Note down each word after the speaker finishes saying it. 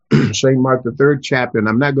St. Mark, the 3rd chapter, and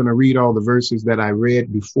I'm not going to read all the verses that I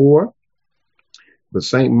read before, but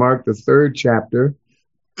St. Mark, the 3rd chapter,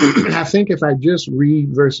 I think if I just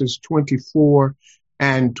read verses 24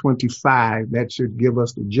 and 25, that should give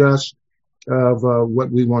us the gist of what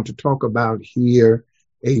we want to talk about here,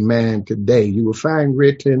 amen, today. You will find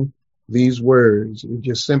written these words. It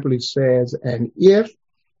just simply says, and if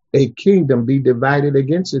a kingdom be divided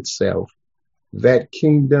against itself, that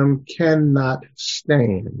kingdom cannot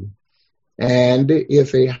stand. And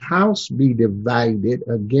if a house be divided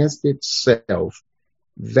against itself,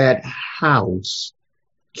 that house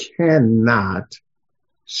cannot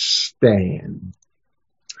stand.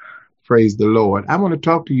 Praise the Lord. I want to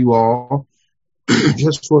talk to you all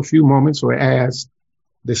just for a few moments, or as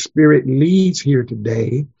the Spirit leads here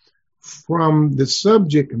today, from the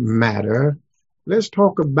subject matter. Let's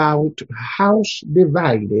talk about house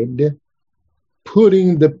divided,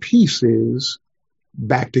 putting the pieces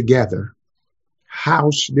back together.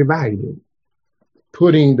 House divided,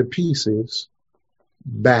 putting the pieces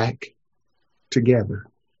back together.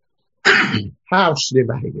 House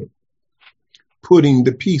divided, putting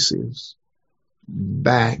the pieces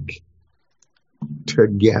back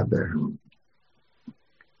together.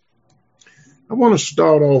 I want to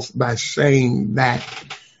start off by saying that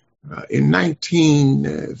in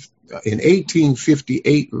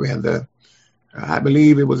 1858, rather, I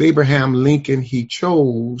believe it was Abraham Lincoln, he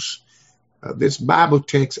chose this Bible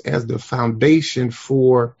text as the foundation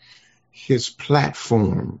for his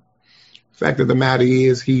platform. The fact of the matter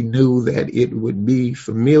is, he knew that it would be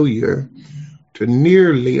familiar to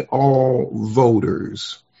nearly all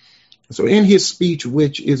voters. So in his speech,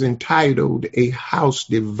 which is entitled A House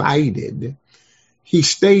Divided, he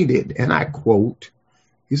stated, and I quote,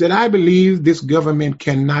 he said, I believe this government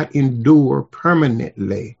cannot endure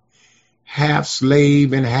permanently, half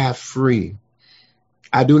slave and half free.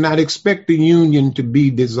 I do not expect the union to be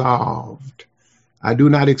dissolved. I do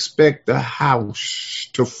not expect the house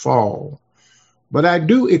to fall, but I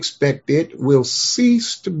do expect it will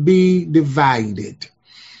cease to be divided.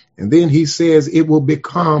 And then he says it will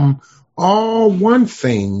become all one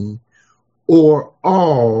thing or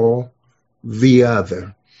all the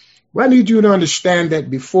other. Well, I need you to understand that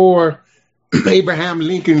before Abraham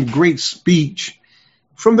Lincoln's great speech,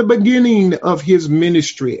 from the beginning of his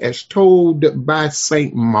ministry, as told by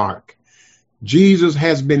St. Mark, Jesus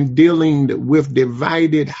has been dealing with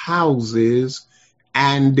divided houses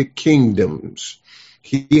and kingdoms.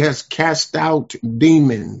 He has cast out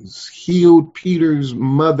demons, healed Peter's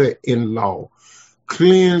mother-in-law,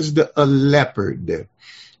 cleansed a leopard,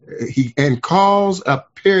 and caused a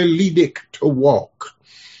paralytic to walk.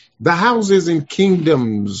 The houses and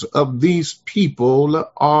kingdoms of these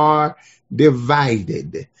people are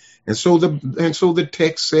divided. And so the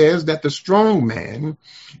text says that the strong man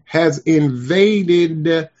has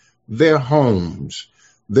invaded their homes.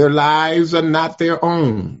 Their lives are not their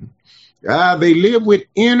own. They live with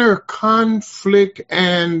inner conflict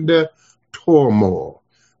and turmoil.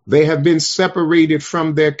 They have been separated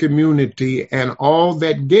from their community and all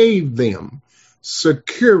that gave them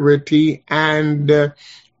security and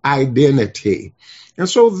identity. And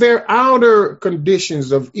so their outer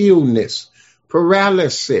conditions of illness,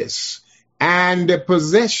 paralysis, and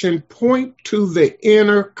possession point to the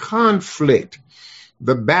inner conflict,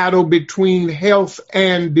 the battle between health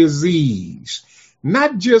and disease,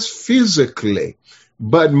 not just physically,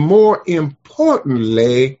 but more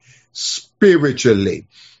importantly, spiritually.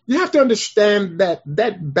 You have to understand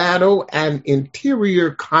that battle and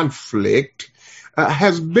interior conflict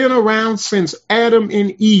has been around since Adam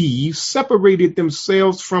and Eve separated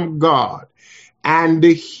themselves from God and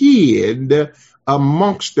hid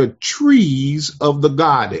amongst the trees of the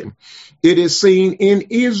garden. It is seen in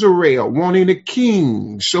Israel wanting a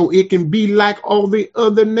king so it can be like all the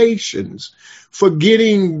other nations,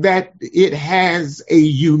 forgetting that it has a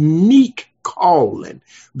unique calling,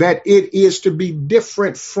 that it is to be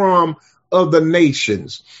different from other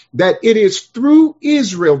nations, that it is through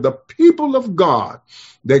Israel, the people of God,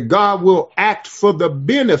 that God will act for the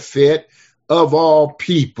benefit of all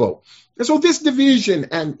people. And so this division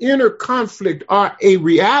and inner conflict are a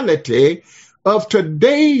reality of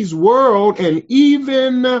today's world and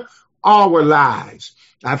even our lives.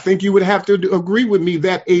 I think you would have to agree with me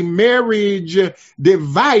that a marriage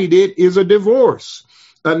divided is a divorce.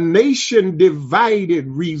 A nation divided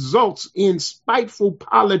results in spiteful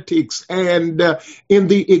politics and in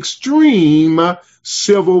the extreme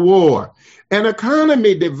civil war. An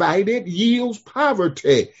economy divided yields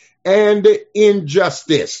poverty and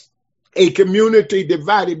injustice. A community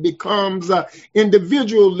divided becomes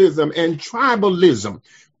individualism and tribalism.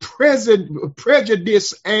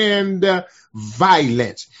 prejudice and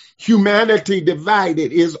violence. Humanity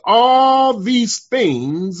divided is all these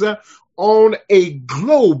things on a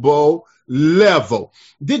global level.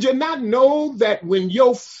 Did you not know that when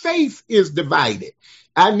your faith is divided,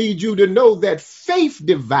 I need you to know that faith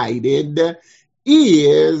divided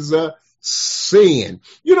is sin.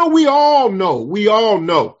 You know, we all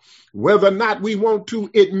know, whether or not we want to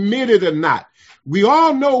admit it or not, we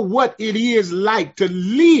all know what it is like to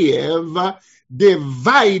live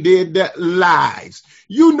divided lives.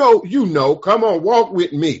 You know, come on, walk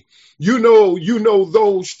with me. You know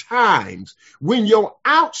those times when your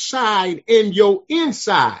outside and your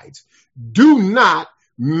insides do not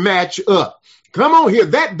match up. Come on here.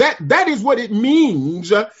 That is what it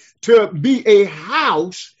means to be a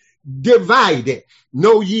house divided.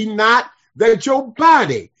 Know ye not that your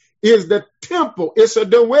body is the temple? It's a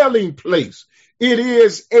dwelling place. It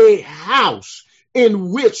is a house in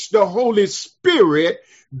which the Holy Spirit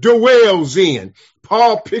dwells in.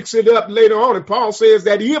 Paul picks it up later on, and Paul says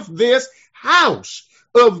that if this house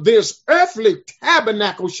of this earthly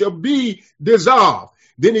tabernacle shall be dissolved,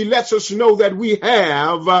 then he lets us know that we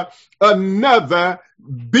have another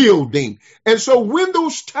building. And so when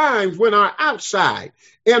those times when our outside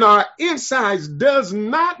and our insides does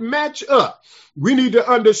not match up, we need to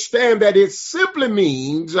understand that it simply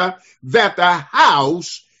means that the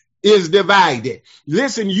house is divided.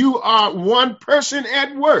 Listen, you are one person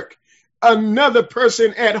at work, another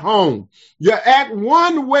person at home. You act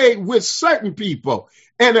one way with certain people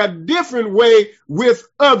and a different way with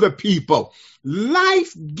other people.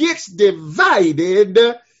 Life gets divided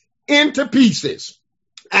into pieces.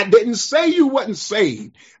 I didn't say you wasn't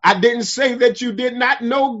saved. I didn't say that you did not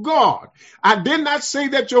know God. I did not say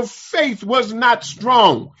that your faith was not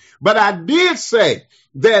strong. But I did say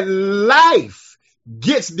that life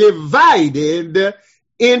gets divided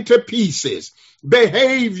into pieces.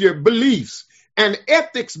 Behavior, beliefs, and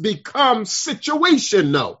ethics become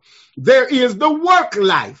situational. There is the work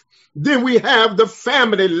life. Then we have the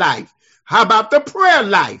family life. How about the prayer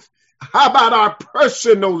life? How about our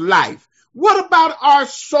personal life? What about our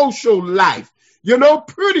social life? You know,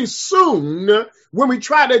 pretty soon, when we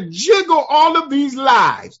try to jiggle all of these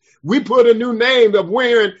lives, we put a new name of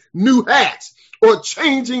wearing new hats or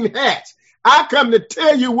changing hats. I come to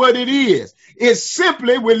tell you what it is. It's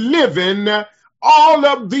simply we're living all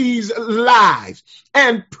of these lives.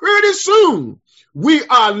 And pretty soon, we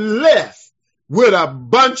are left with a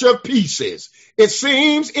bunch of pieces. It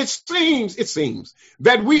seems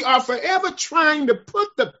that we are forever trying to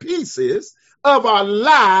put the pieces of our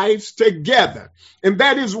lives together. And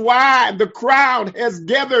that is why the crowd has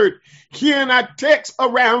gathered here in our text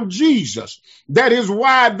around Jesus. That is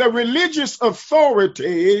why the religious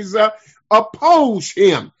authorities oppose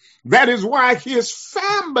him. That is why his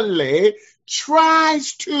family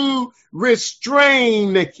tries to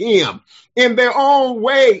restrain him in their own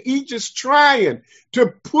way. Each is trying to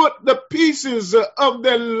put the pieces of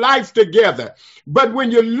their life together. But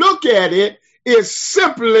when you look at it, it's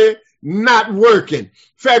simply not working.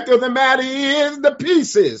 Fact of the matter is the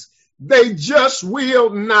pieces, they just will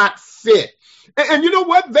not fit. And you know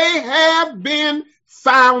what? They have been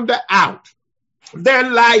found out. Their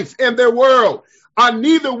life and their world are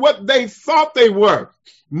neither what they thought they were,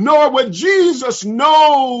 nor what Jesus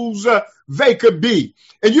knows they could be.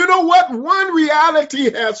 And you know what? One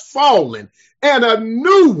reality has fallen and a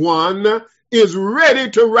new one is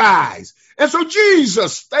ready to rise. And so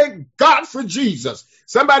Jesus, thank God for Jesus.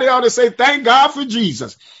 Somebody ought to say, thank God for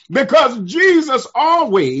Jesus, because Jesus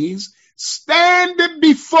always standeth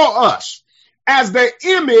before us as the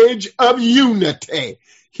image of unity.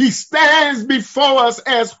 He stands before us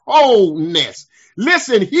as wholeness.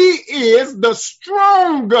 Listen, he is the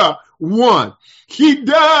stronger one. He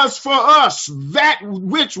does for us that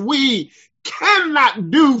which we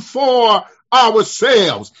cannot do for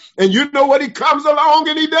ourselves. And you know what he comes along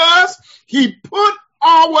and he does? He put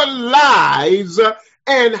our lives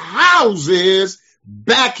and houses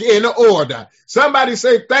back in order. Somebody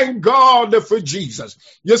say, thank God for Jesus.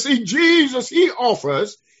 You see, Jesus, he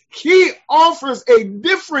offers a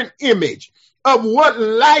different image of what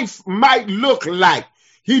life might look like.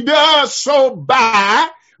 He does so by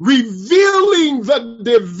revealing the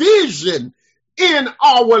division in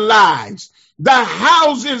our lives, the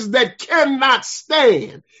houses that cannot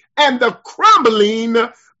stand, and the crumbling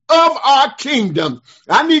of our kingdom.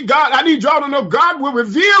 I need y'all to know God will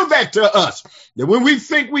reveal that to us. That when we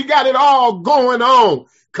think we got it all going on,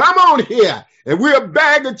 come on here, and we're a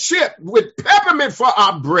bag of chips with peppermint for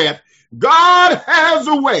our breath, God has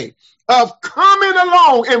a way of coming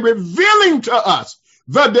along and revealing to us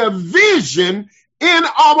the division in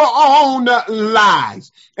our own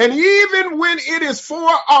lives. And even when it is for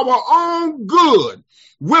our own good,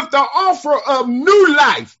 with the offer of new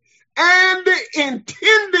life and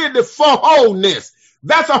intended for wholeness,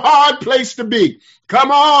 that's a hard place to be.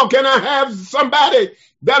 Come on, can I have somebody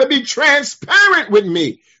that'll be transparent with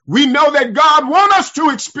me? We know that God wants us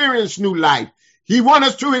to experience new life. He wants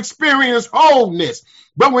us to experience wholeness.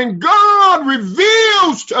 But when God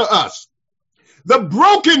reveals to us the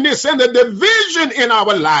brokenness and the division in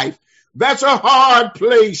our life, that's a hard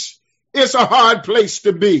place. It's a hard place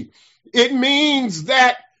to be. It means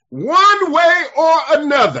that one way or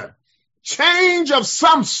another, change of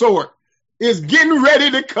some sort is getting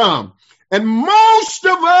ready to come. And most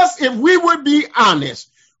of us, if we would be honest,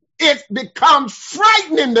 it becomes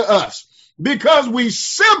frightening to us because we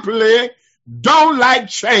simply don't like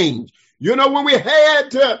change. You know, when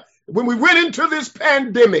we went into this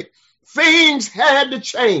pandemic, things had to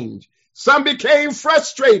change. Some became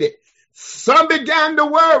frustrated. Some began to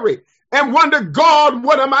worry and wonder, God,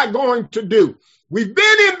 what am I going to do? We've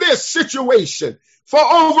been in this situation for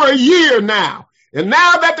over a year now. And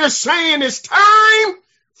now that they're saying it's time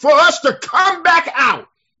for us to come back out,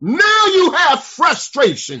 now you have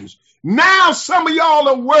frustrations. Now some of y'all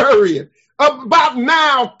are worried about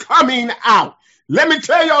now coming out. Let me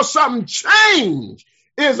tell y'all something. Change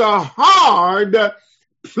is a hard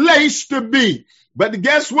place to be. But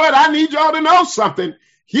guess what? I need y'all to know something.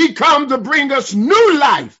 He comes to bring us new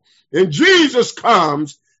life. And Jesus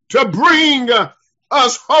comes to bring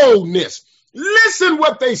us wholeness. Listen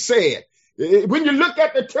what they said. When you look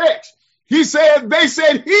at the text, they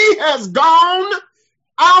said he has gone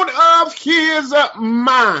out of his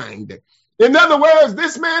mind. In other words,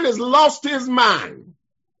 this man has lost his mind.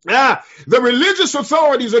 The religious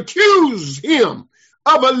authorities accuse him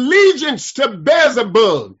of allegiance to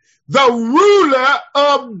Beelzebub, the ruler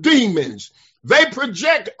of demons. They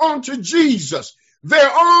project onto Jesus their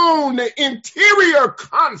own interior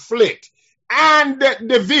conflict and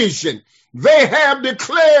division. They have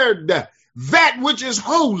declared that which is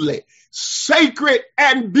holy, sacred,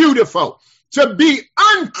 and beautiful to be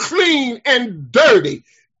unclean and dirty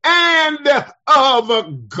and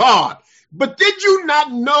of God. But did you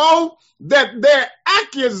not know that their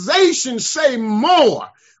accusations say more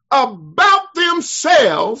about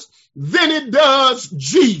themselves than it does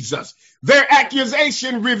Jesus? Their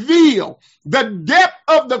accusation reveal the depth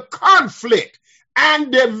of the conflict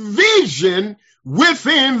and division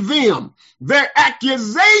within them. Their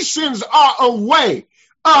accusations are a way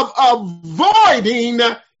of avoiding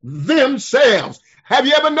themselves. Have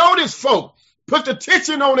you ever noticed folk put the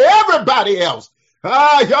attention on everybody else?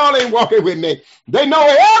 Y'all ain't walking with me. They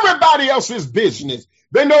know everybody else's business.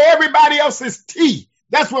 They know everybody else's tea.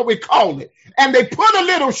 That's what we call it. And they put a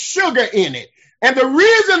little sugar in it. And the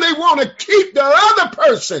reason they want to keep the other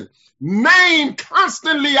person name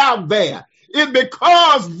constantly out there is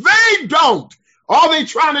because they don't. All they're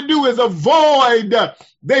trying to do is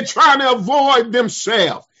they're trying to avoid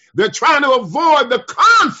themselves. They're trying to avoid the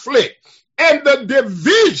conflict and the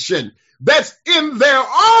division that's in their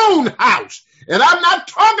own house. And I'm not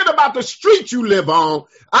talking about the street you live on.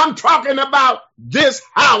 I'm talking about this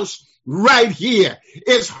house right here.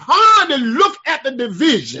 It's hard to look at the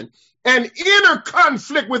division and inner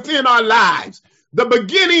conflict within our lives. The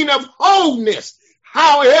beginning of wholeness,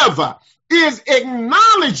 however, is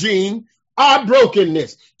acknowledging our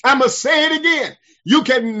brokenness. I'm going to say it again. You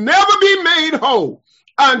can never be made whole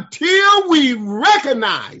until we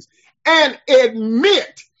recognize and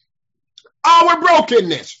admit our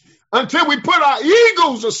brokenness, until we put our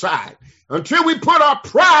egos aside, until we put our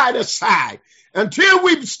pride aside, until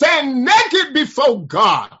we stand naked before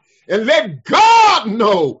God and let God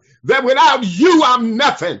know that without you, I'm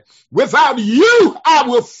nothing. Without you, I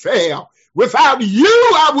will fail. Without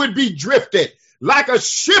you, I would be drifted like a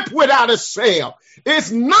ship without a sail.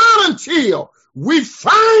 It's not until we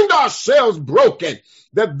find ourselves broken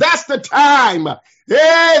that's the time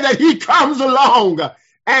that he comes along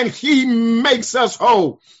and he makes us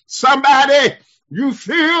whole. Somebody, you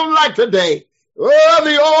feel like today,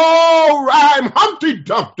 the old rhyme Humpty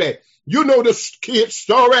Dumpty. You know the kid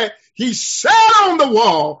story. He sat on the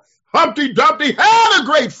wall. Humpty Dumpty had a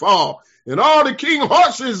great fall. And all the king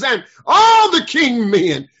horses and all the king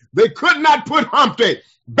men, they could not put Humpty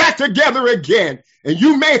back together again. And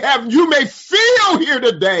you may feel here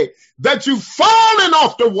today that you've fallen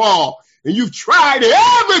off the wall and you've tried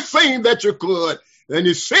everything that you could. And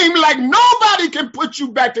it seemed like nobody can put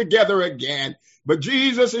you back together again. But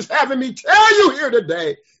Jesus is having me tell you here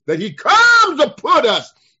today that he comes to put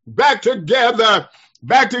us back together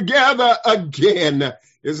again.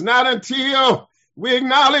 It's not until we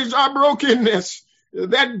acknowledge our brokenness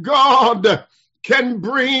that God can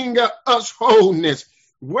bring us wholeness.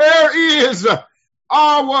 Where is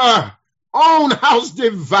our own house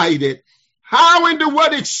divided? How and to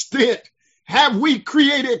what extent have we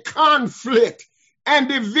created conflict and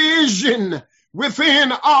division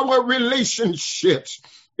within our relationships?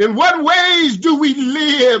 In what ways do we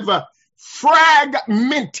live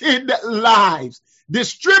fragmented lives,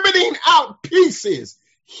 distributing out pieces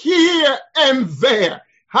here and there?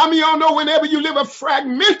 How many of y'all know whenever you live a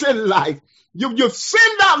fragmented life, you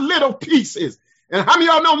send out little pieces? And how many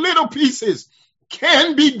of y'all know little pieces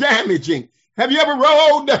can be damaging? Have you ever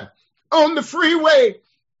rode on the freeway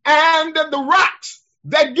and the rocks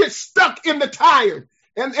that get stuck in the tire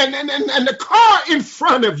and the car in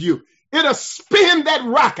front of you, it'll spin that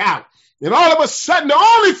rock out. And all of a sudden, the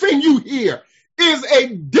only thing you hear is a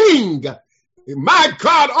ding, my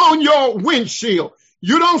God, on your windshield.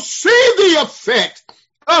 You don't see the effect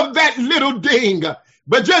of that little ding,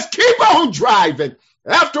 but just keep on driving.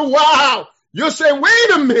 After a while, you'll say, wait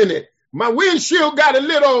a minute, my windshield got a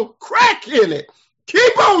little crack in it.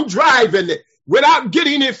 Keep on driving it without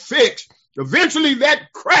getting it fixed. Eventually,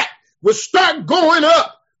 that crack will start going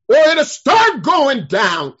up, or it'll start going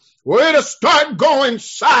down, or it'll start going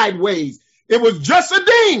sideways. It was just a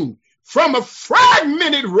ding from a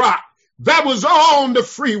fragmented rock that was on the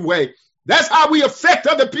freeway. That's how we affect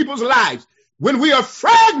other people's lives. When we are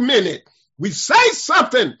fragmented, we say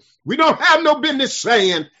something we don't have no business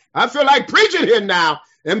saying. I feel like preaching here now,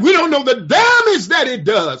 and we don't know the damage that it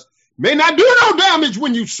does. May not do no damage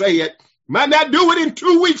when you say it. Might not do it in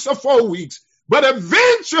 2 weeks or 4 weeks. But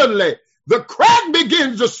eventually, the crack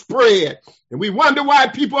begins to spread. And we wonder why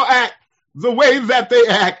people act the way that they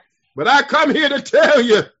act. But I come here to tell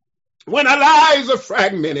you, when our lives are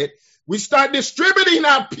fragmented, we start distributing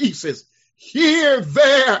our pieces here,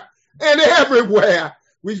 there, and everywhere.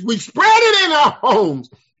 We spread it in our homes.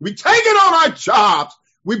 We take it on our jobs.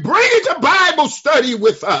 We bring it to Bible study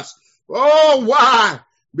with us. Oh, why?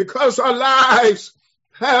 Because our lives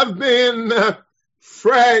have been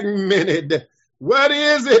fragmented. What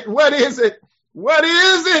is it? What is it? What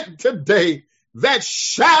is it today that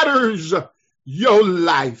shatters your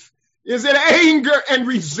life? Is it anger and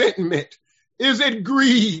resentment? Is it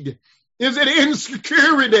greed? Is it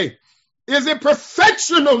insecurity? Is it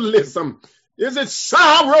perfectionism? Is it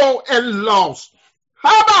sorrow and loss?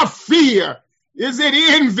 How about fear? Is it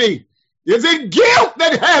envy? Is it guilt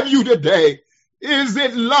that have you today? Is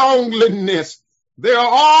it loneliness? There are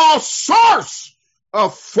all sorts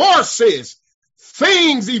of forces,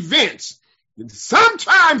 things, events,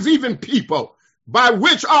 sometimes even people by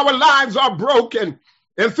which our lives are broken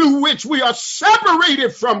and through which we are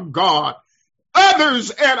separated from God,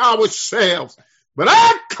 others, and ourselves. But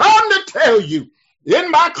I come to tell you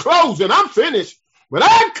in my closing, I'm finished, but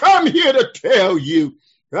I come here to tell you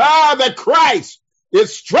that Christ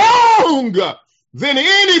is stronger than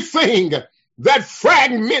anything that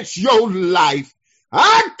fragments your life.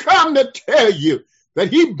 I come to tell you that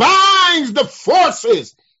he binds the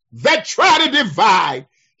forces that try to divide.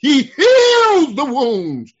 He heals the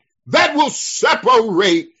wounds that will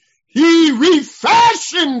separate. He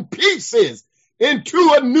refashions pieces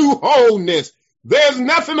into a new wholeness. There's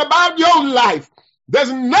nothing about your life.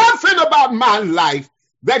 There's nothing about my life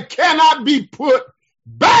that cannot be put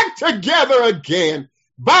back together again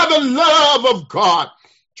by the love of God.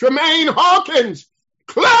 Tremaine Hawkins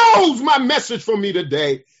closed my message for me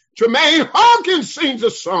today. Tremaine Hawkins sings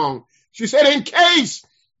a song. She said, in case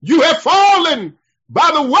you have fallen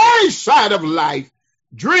by the wayside of life,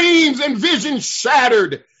 dreams and visions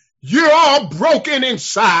shattered, you're all broken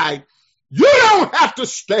inside. You don't have to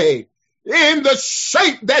stay in the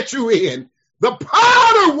shape that you're in. The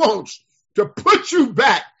potter wants to put you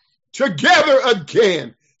back together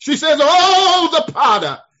again. She says, oh, the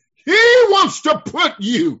potter, he wants to put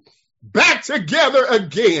you back together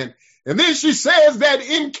again. And then she says that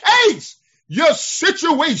in case your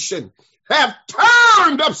situation have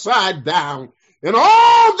turned upside down and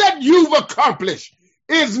all that you've accomplished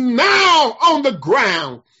is now on the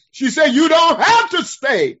ground, she said, you don't have to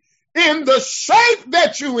stay in the shape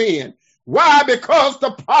that you're in. Why? Because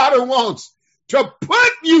the potter wants to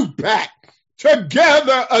put you back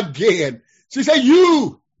together again. She said,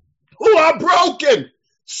 you who are broken,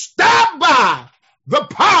 stop by the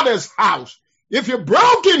potter's house. If you're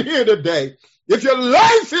broken here today, if your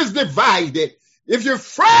life is divided, if you're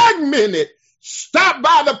fragmented, stop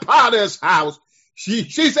by the potter's house. She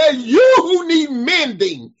said, you who need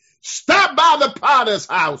mending, stop by the potter's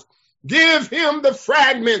house. Give him the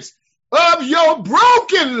fragments of your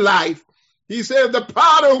broken life. He said, the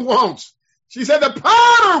potter wants. She said, the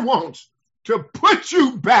potter wants to put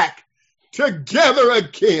you back together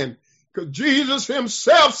again. Because Jesus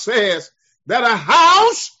himself says that a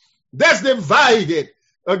house that's divided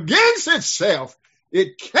against itself,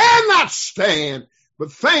 it cannot stand.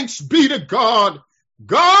 But thanks be to God,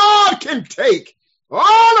 God can take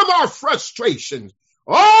all of our frustrations,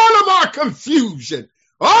 all of our confusion,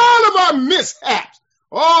 all of our mishaps,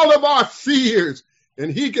 all of our fears,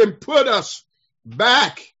 and he can put us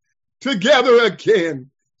back together again.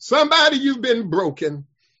 Somebody, you've been broken.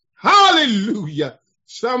 Hallelujah.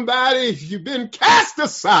 Somebody, you've been cast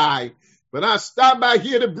aside. But I stopped by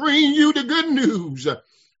here to bring you the good news.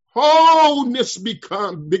 Wholeness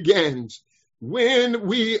begins when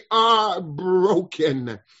we are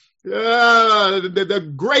broken.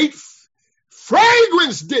 The great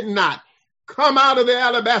fragrance did not come out of the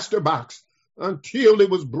alabaster box until it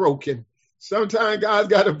was broken. Sometimes God's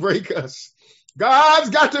got to break us. God's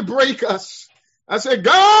got to break us. I said,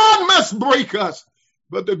 God must break us.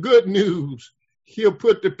 But the good news, he'll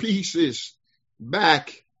put the pieces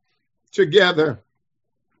back together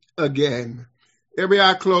again. Every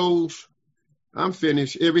eye closed. I'm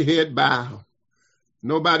finished. Every head bowed.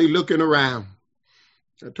 Nobody looking around.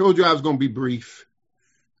 I told you I was going to be brief.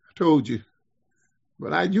 I told you.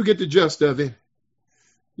 But you get the gist of it.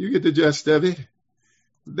 You get the gist of it.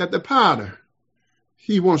 That the potter,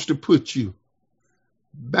 he wants to put you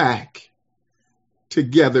back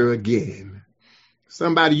together again.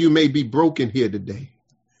 Somebody, you may be broken here today.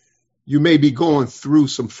 You may be going through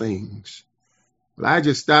some things. But I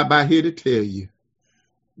just stopped by here to tell you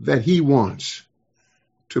that he wants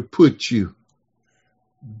to put you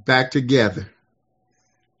back together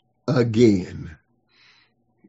again.